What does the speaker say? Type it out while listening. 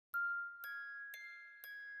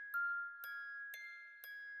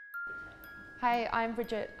Hi, I'm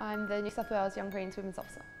Brigitte. I'm the New South Wales Young Greens Women's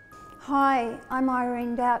Officer. Hi, I'm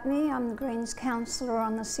Irene. I'm the Greens Councillor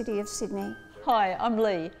on the City of Sydney. Hi, I'm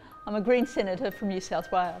Lee. I'm a Green Senator from New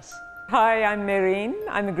South Wales. Hi, I'm Mehreen.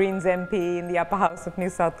 I'm a Greens MP in the Upper House of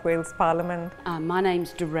New South Wales Parliament. My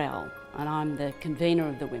name's Darelle and I'm the convener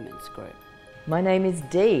of the women's group. My name is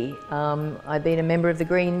Dee. I've been a member of the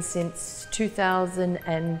Greens since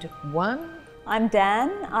 2001. I'm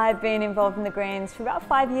Dan. I've been involved in the Greens for about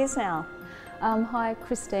 5 years now. Hi,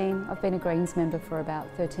 Christine. I've been a Greens member for about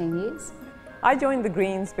 13 years. I joined the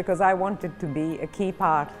Greens because I wanted to be a key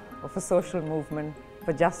part of a social movement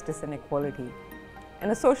for justice and equality,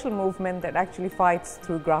 and a social movement that actually fights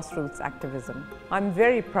through grassroots activism. I'm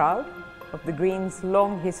very proud of the Greens'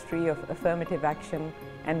 long history of affirmative action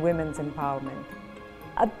and women's empowerment.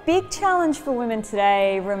 A big challenge for women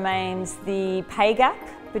today remains the pay gap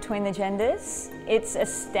between the genders. It's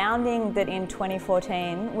astounding that in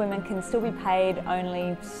 2014 women can still be paid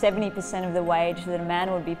only 70% of the wage that a man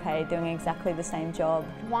would be paid doing exactly the same job.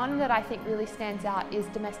 One that I think really stands out is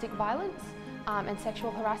domestic violence and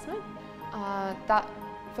sexual harassment. That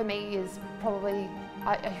for me is probably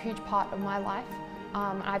a huge part of my life.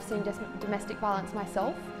 I've seen domestic violence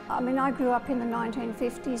myself. I mean, I grew up in the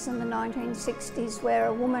 1950s and the 1960s where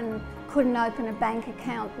a woman couldn't open a bank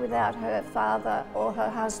account without her father or her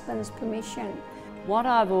husband's permission. What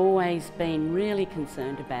I've always been really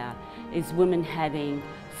concerned about is women having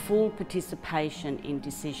full participation in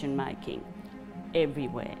decision making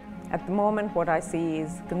everywhere. At the moment, what I see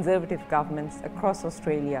is Conservative governments across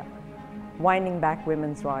Australia winding back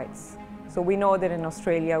women's rights. So we know that in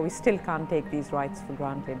Australia we still can't take these rights for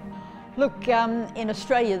granted. Look, in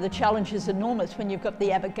Australia the challenge is enormous when you've got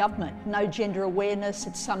the Abbott government. No gender awareness.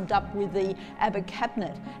 It's summed up with the Abbott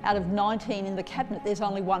cabinet. Out of 19 in the cabinet there's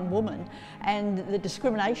only one woman, and the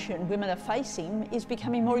discrimination women are facing is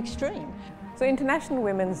becoming more extreme. So International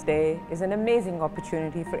Women's Day is an amazing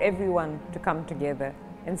opportunity for everyone to come together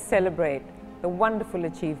and celebrate the wonderful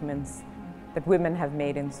achievements that women have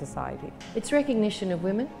made in society. It's recognition of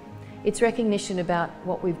women. It's recognition about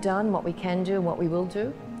what we've done, what we can do and what we will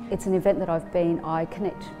do. It's an event that I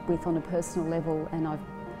connect with on a personal level, and I've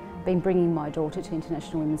been bringing my daughter to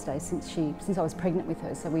International Women's Day since I was pregnant with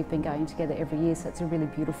her, so we've been going together every year, so it's a really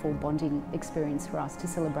beautiful bonding experience for us to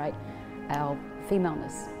celebrate our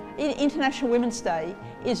femaleness. International Women's Day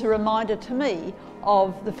is a reminder to me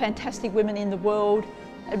of the fantastic women in the world.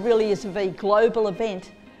 It really is a very global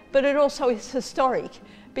event, but it also is historic,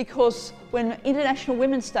 because when International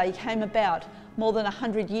Women's Day came about more than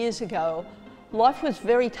 100 years ago, life was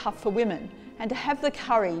very tough for women, and to have the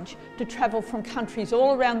courage to travel from countries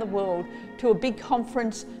all around the world to a big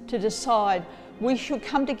conference to decide we should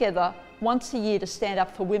come together once a year to stand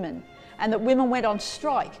up for women, and that women went on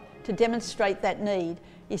strike to demonstrate that need,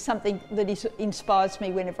 is something that inspires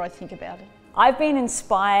me whenever I think about it. I've been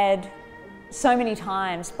inspired so many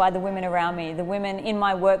times by the women around me, the women in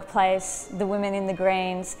my workplace, the women in the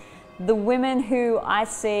Greens, the women who I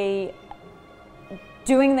see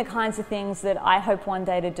doing the kinds of things that I hope one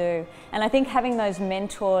day to do. And I think having those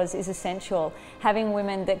mentors is essential. Having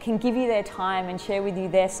women that can give you their time and share with you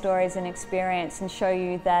their stories and experience and show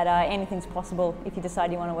you that anything's possible if you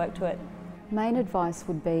decide you want to work to it. Main advice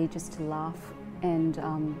would be just to laugh and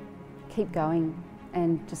keep going,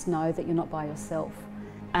 and just know that you're not by yourself.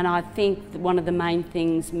 And I think that one of the main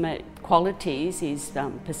qualities is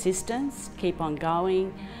persistence, keep on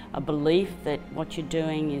going, a belief that what you're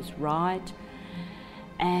doing is right,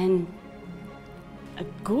 and a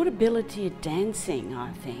good ability at dancing,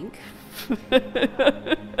 I think.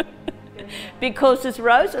 Because as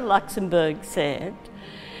Rosa Luxemburg said,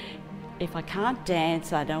 if I can't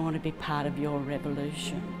dance, I don't want to be part of your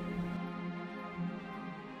revolution.